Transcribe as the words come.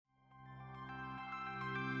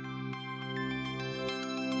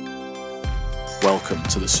Welcome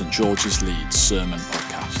to the St George's Leeds Sermon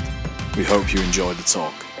Podcast. We hope you enjoy the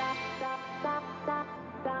talk.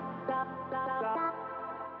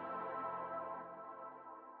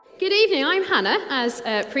 Good evening, I'm Hannah, as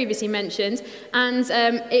previously mentioned, and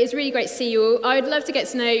it is really great to see you all. I would love to get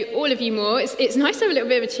to know all of you more. It's nice to have a little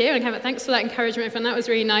bit of a cheer, and thanks for that encouragement, everyone. That was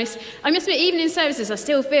really nice. I must admit, even in services, I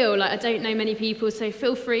still feel like I don't know many people, so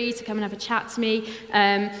feel free to come and have a chat to me.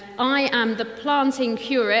 I am the planting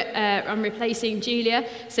curate. I'm replacing Julia,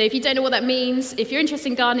 so if you don't know what that means, if you're interested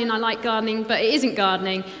in gardening, I like gardening, but it isn't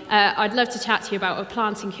gardening, I'd love to chat to you about what a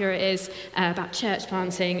planting curate is, about church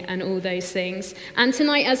planting and all those things. And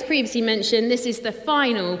tonight, as previously mentioned, this is the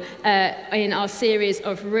final in our series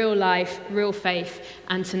of Real Life, Real Faith,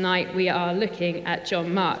 and tonight we are looking at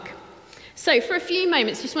John Mark. So for a few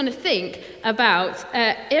moments, just want to think about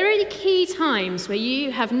are there any key times where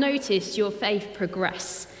you have noticed your faith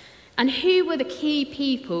progress? And who were the key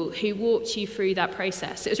people who walked you through that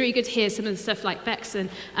process? It was really good to hear some of the stuff like Bex and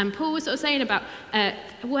Paul were sort of saying about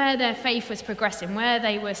where their faith was progressing, where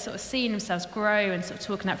they were sort of seeing themselves grow and sort of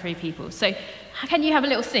talking that through people. So can you have a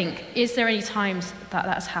little think? Is there any times that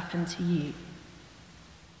that's happened to you?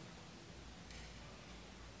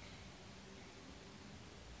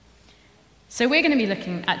 So we're going to be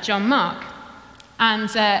looking at John Mark and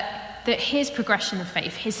his progression of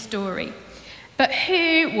faith, his story. But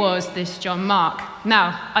who was this John Mark?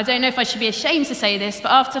 Now, I don't know if I should be ashamed to say this, but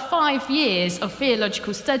after 5 years of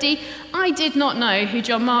theological study, I did not know who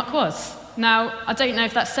John Mark was. Now, I don't know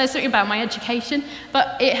if that says something about my education,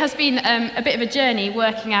 but it has been a bit of a journey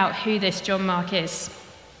working out who this John Mark is.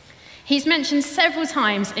 He's mentioned several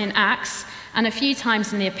times in Acts and a few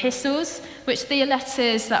times in the epistles, which are the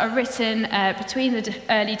letters that are written between the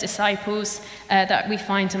early disciples that we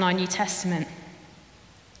find in our New Testament.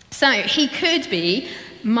 So he could be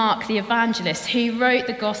Mark the evangelist who wrote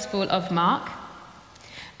the Gospel of Mark,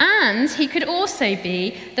 and he could also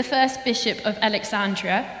be the first bishop of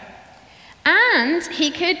Alexandria, and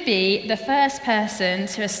he could be the first person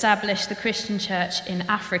to establish the Christian church in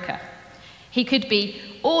Africa. He could be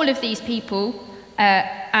all of these people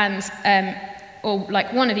or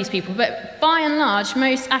like one of these people, but by and large,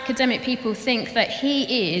 most academic people think that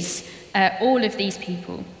he is all of these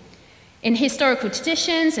people. In historical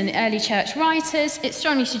traditions and early church writers, it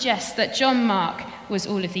strongly suggests that John Mark was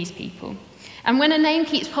all of these people. And when a name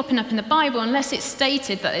keeps popping up in the Bible, unless it's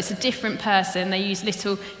stated that it's a different person, they use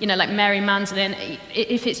little, like Mary Magdalene,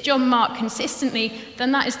 if it's John Mark consistently,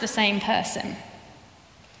 then that is the same person.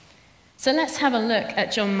 So let's have a look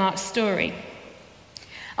at John Mark's story.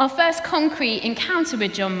 Our first concrete encounter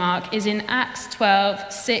with John Mark is in Acts 12,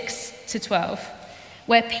 6-12.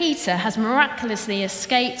 Where Peter has miraculously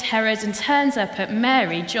escaped Herod and turns up at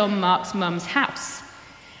Mary, John Mark's mum's house,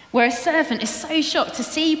 where a servant is so shocked to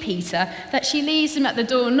see Peter that she leaves him at the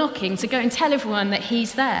door knocking to go and tell everyone that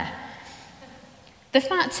he's there. The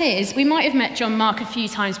fact is, we might have met John Mark a few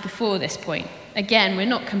times before this point. Again, we're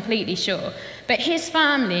not completely sure, but his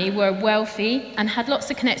family were wealthy and had lots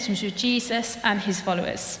of connections with Jesus and his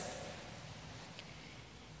followers.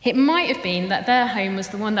 It might have been that their home was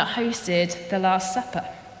the one that hosted the Last Supper.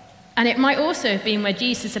 And it might also have been where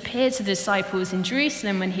Jesus appeared to the disciples in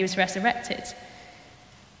Jerusalem when he was resurrected.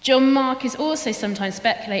 John Mark is also sometimes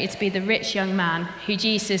speculated to be the rich young man who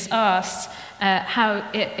Jesus asked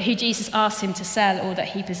him to sell all that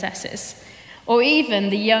he possesses. Or even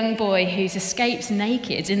the young boy who escapes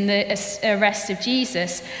naked in the arrest of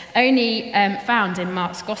Jesus, only found in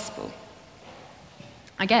Mark's Gospel.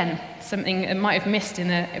 Again, something I might have missed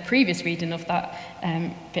in a previous reading of that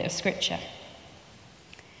bit of scripture.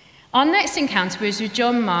 Our next encounter with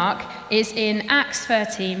John Mark is in Acts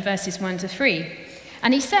 13, verses 1-3.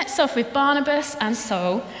 And he sets off with Barnabas and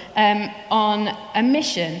Saul on a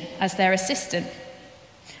mission as their assistant.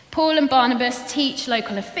 Paul and Barnabas teach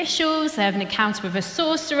local officials, they have an encounter with a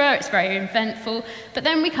sorcerer, it's very eventful, but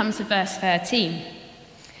then we come to verse 13.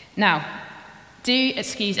 Now, do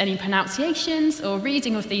excuse any pronunciations or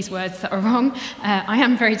reading of these words that are wrong. I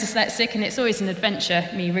am very dyslexic and it's always an adventure,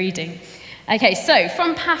 me reading. Okay, so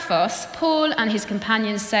from Paphos, Paul and his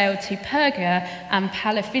companions sailed to Perga and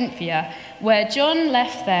Pamphylia, where John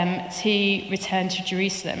left them to return to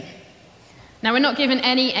Jerusalem. Now, we're not given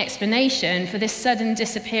any explanation for this sudden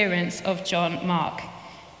disappearance of John Mark.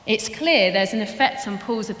 It's clear there's an effect on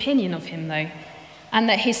Paul's opinion of him, though, and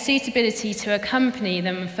that his suitability to accompany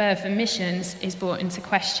them on further missions is brought into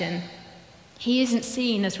question. He isn't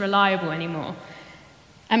seen as reliable anymore.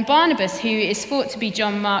 And Barnabas, who is thought to be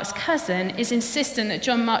John Mark's cousin, is insistent that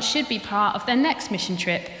John Mark should be part of their next mission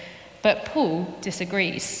trip, but Paul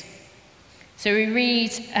disagrees. So we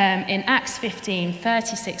read in Acts 15,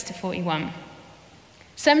 36-41.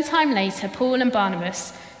 Some time later, Paul and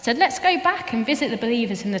Barnabas said, let's go back and visit the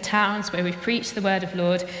believers in the towns where we've preached the word of the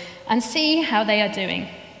Lord and see how they are doing.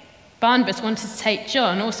 Barnabas wanted to take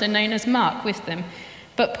John, also known as Mark, with them,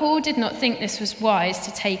 but Paul did not think this was wise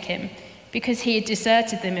to take him because he had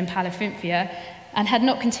deserted them in Pamphylia and had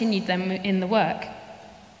not continued them in the work.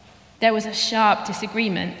 There was a sharp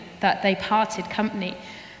disagreement that they parted company,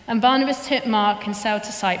 and Barnabas took Mark and sailed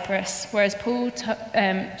to Cyprus, whereas Paul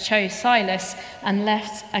chose Silas and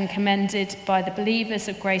left and commended by the believers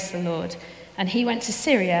of grace the Lord. And he went to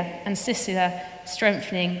Syria and Cilicia,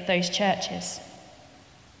 strengthening those churches.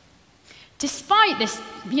 Despite this,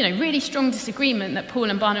 really strong disagreement that Paul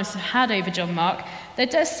and Barnabas have had over John Mark, there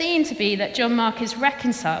does seem to be that John Mark is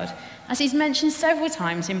reconciled, as he's mentioned several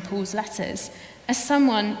times in Paul's letters, as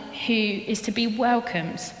someone who is to be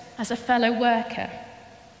welcomed as a fellow worker,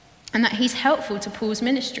 and that he's helpful to Paul's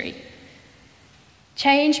ministry.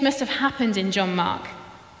 Change must have happened in John Mark.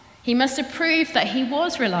 He must have proved that he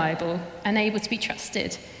was reliable and able to be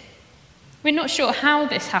trusted. We're not sure how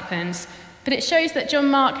this happens, but it shows that John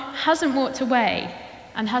Mark hasn't walked away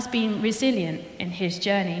and has been resilient in his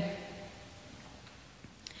journey.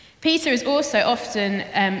 Peter is also often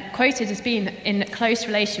quoted as being in close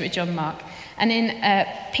relation with John Mark. And in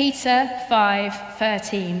Peter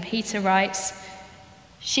 5:13, Peter writes,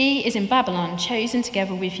 "She is in Babylon, chosen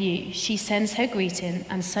together with you. She sends her greeting,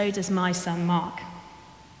 and so does my son Mark."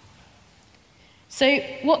 So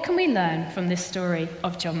what can we learn from this story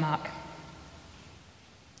of John Mark?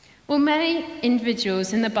 Well, many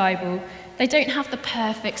individuals in the Bible, they don't have the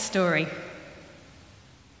perfect story.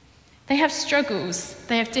 They have struggles,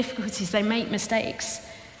 they have difficulties, they make mistakes,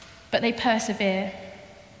 but they persevere.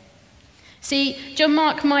 See, John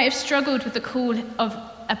Mark might have struggled with the call of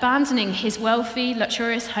abandoning his wealthy,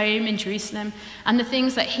 luxurious home in Jerusalem and the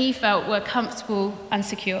things that he felt were comfortable and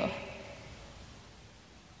secure.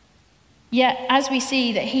 Yet, as we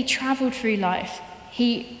see that he travelled through life,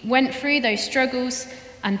 he went through those struggles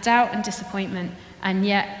and doubt and disappointment, and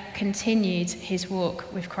yet continued his walk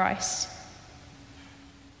with Christ.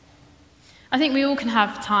 I think we all can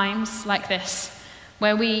have times like this,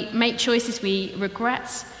 where we make choices we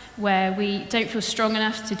regret, where we don't feel strong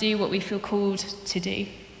enough to do what we feel called to do.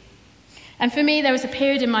 And for me, there was a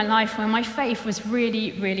period in my life where my faith was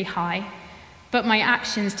really, really high, but my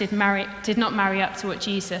actions did not marry up to what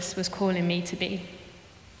Jesus was calling me to be.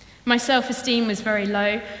 My self-esteem was very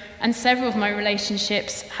low, and several of my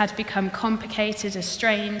relationships had become complicated,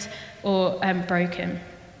 strained, or broken.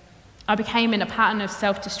 I became in a pattern of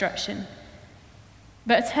self-destruction.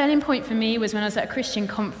 But a turning point for me was when I was at a Christian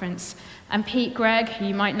conference, and Pete Greig, who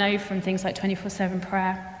you might know from things like 24/7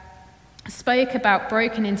 prayer, spoke about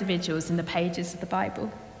broken individuals in the pages of the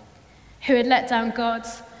Bible who had let down God.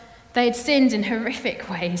 They had sinned in horrific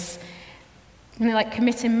ways, like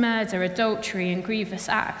committing murder, adultery, and grievous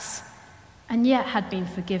acts, and yet had been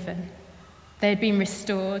forgiven. They had been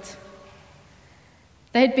restored.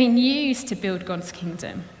 They had been used to build God's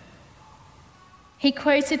kingdom. He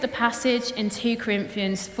quoted the passage in 2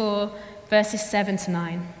 Corinthians 4, verses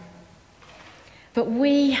 7-9. But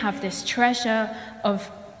we have this treasure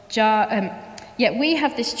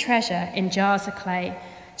in jars of clay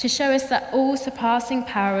to show us that all-surpassing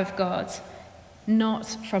power of God, not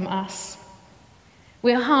from us.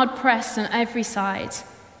 We are hard-pressed on every side,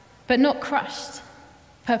 but not crushed,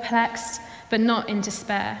 perplexed, but not in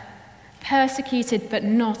despair, persecuted, but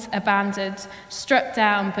not abandoned, struck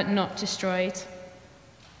down, but not destroyed.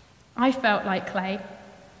 I felt like clay.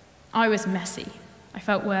 I was messy. I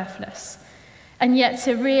felt worthless. And yet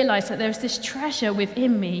to realize that there was this treasure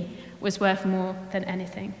within me was worth more than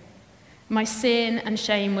anything. My sin and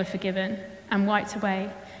shame were forgiven and wiped away,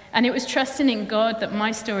 and it was trusting in God that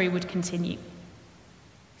my story would continue.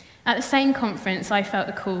 At the same conference, I felt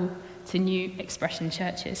the call to New Expression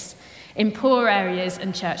churches in poor areas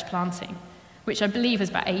and church planting, which I believe was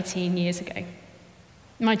about 18 years ago.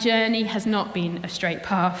 My journey has not been a straight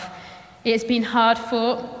path. It has been hard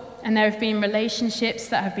fought, and there have been relationships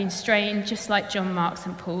that have been strained, just like John Mark's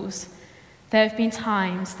and Paul's. There have been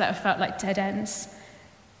times that have felt like dead ends.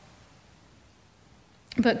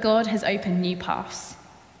 But God has opened new paths.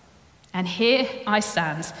 And here I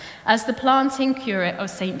stand as the planting curate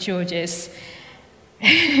of St. George's,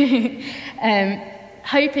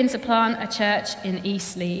 hoping to plant a church in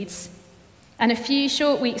East Leeds. And a few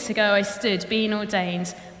short weeks ago, I stood being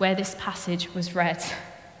ordained where this passage was read.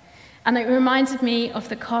 And it reminded me of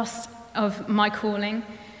the cost of my calling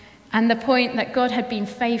and the point that God had been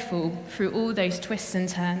faithful through all those twists and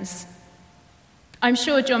turns. I'm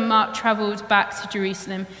sure John Mark travelled back to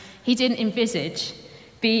Jerusalem. He didn't envisage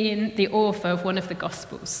being the author of one of the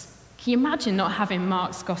Gospels, Can you imagine not having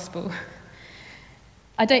Mark's gospel?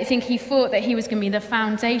 I don't think he thought that he was going to be the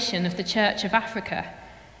foundation of the Church of Africa.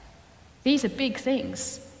 These are big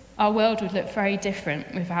things. Our world would look very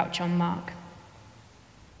different without John Mark.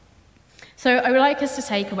 So I would like us to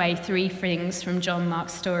take away 3 things from John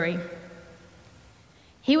Mark's story.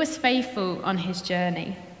 He was faithful on his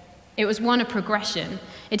journey. It was one of progression.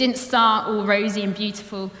 It didn't start all rosy and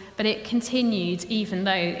beautiful, but it continued even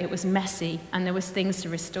though it was messy and there was things to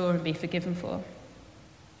restore and be forgiven for.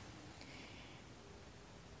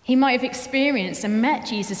 He might have experienced and met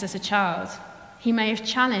Jesus as a child. He may have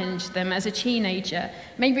challenged them as a teenager,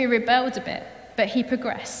 maybe rebelled a bit, but he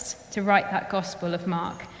progressed to write that Gospel of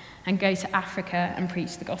Mark and go to Africa and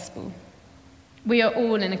preach the gospel. We are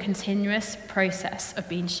all in a continuous process of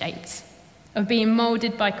being shaped, of being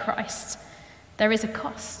moulded by Christ. There is a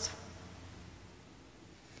cost.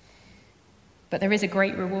 But there is a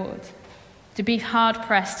great reward. To be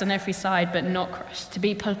hard-pressed on every side but not crushed, to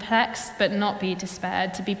be perplexed but not be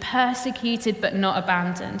despaired, to be persecuted but not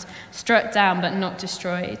abandoned, struck down but not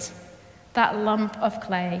destroyed. That lump of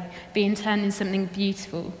clay being turned into something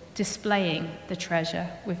beautiful, displaying the treasure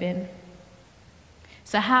within.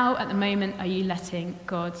 So how, at the moment, are you letting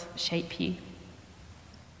God shape you?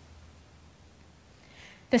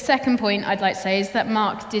 The second point I'd like to say is that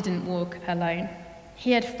Mark didn't walk alone.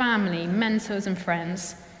 He had family, mentors, and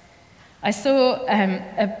friends. I saw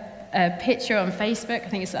a picture on Facebook, I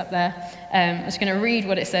think it's up there. I'm just going to read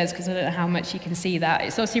what it says because I don't know how much you can see that.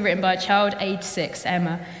 It's obviously written by a child aged 6,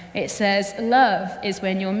 Emma. It says, "Love is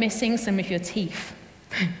when you're missing some of your teeth,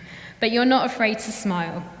 but you're not afraid to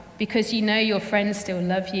smile because you know your friends still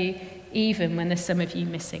love you even when there's some of you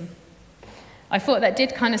missing." I thought that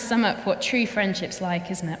did kind of sum up what true friendship's like,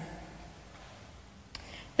 isn't it?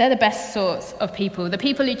 They're the best sorts of people, the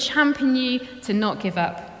people who champion you to not give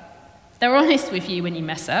up. They're honest with you when you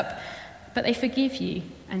mess up, but they forgive you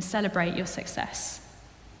and celebrate your success.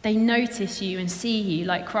 They notice you and see you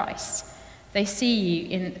like Christ. They see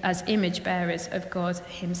you as image bearers of God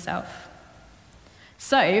himself.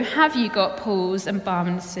 So, have you got Pauls and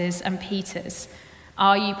Barnabases and Peters?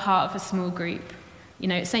 Are you part of a small group? You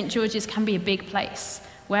know, St. George's can be a big place.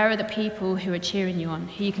 Where are the people who are cheering you on,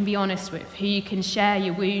 who you can be honest with, who you can share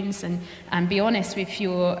your wounds and be honest with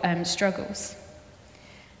your struggles?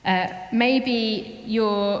 Maybe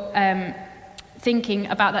you're thinking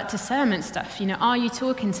about that discernment stuff. You know, are you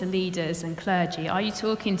talking to leaders and clergy? Are you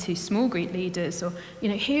talking to small group leaders? Or, you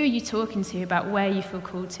know, who are you talking to about where you feel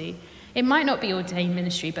called to? It might not be ordained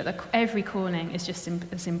ministry, but every calling is just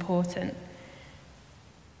as important.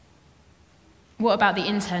 What about the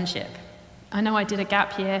internship? I know I did a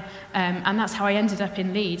gap year, and that's how I ended up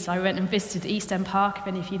in Leeds. I went and visited East End Park, if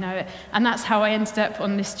any of you know it, and that's how I ended up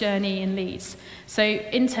on this journey in Leeds. So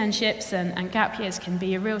internships and gap years can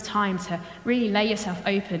be a real time to really lay yourself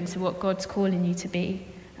open to what God's calling you to be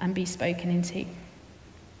and be spoken into.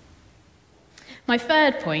 My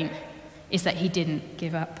third point is that he didn't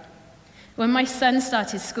give up. When my son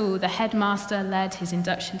started school, the headmaster led his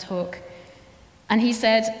induction talk. And he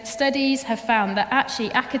said, studies have found that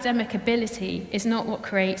actually academic ability is not what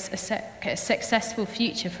creates a successful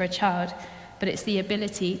future for a child, but it's the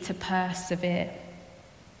ability to persevere.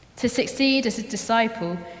 To succeed as a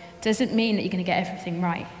disciple doesn't mean that you're going to get everything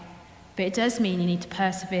right, but it does mean you need to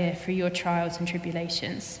persevere through your trials and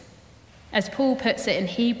tribulations. As Paul puts it in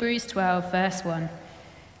Hebrews 12, verse 1,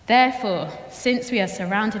 "Therefore, since we are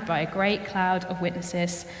surrounded by a great cloud of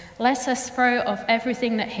witnesses, let us throw off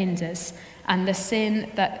everything that hinders and the sin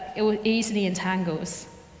that easily entangles.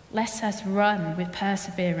 Let us run with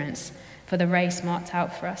perseverance for the race marked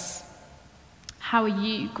out for us." How are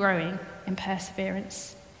you growing in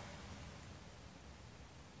perseverance?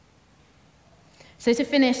 So to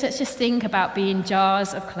finish, let's just think about being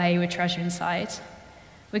jars of clay with treasure inside.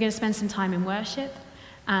 We're going to spend some time in worship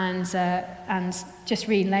and just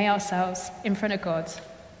really lay ourselves in front of God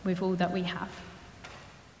with all that we have.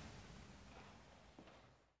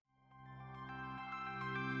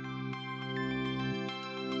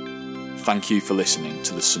 Thank you for listening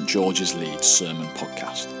to the St. George's Leeds Sermon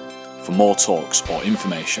Podcast. For more talks or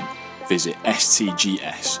information, visit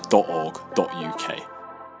stgs.org.uk.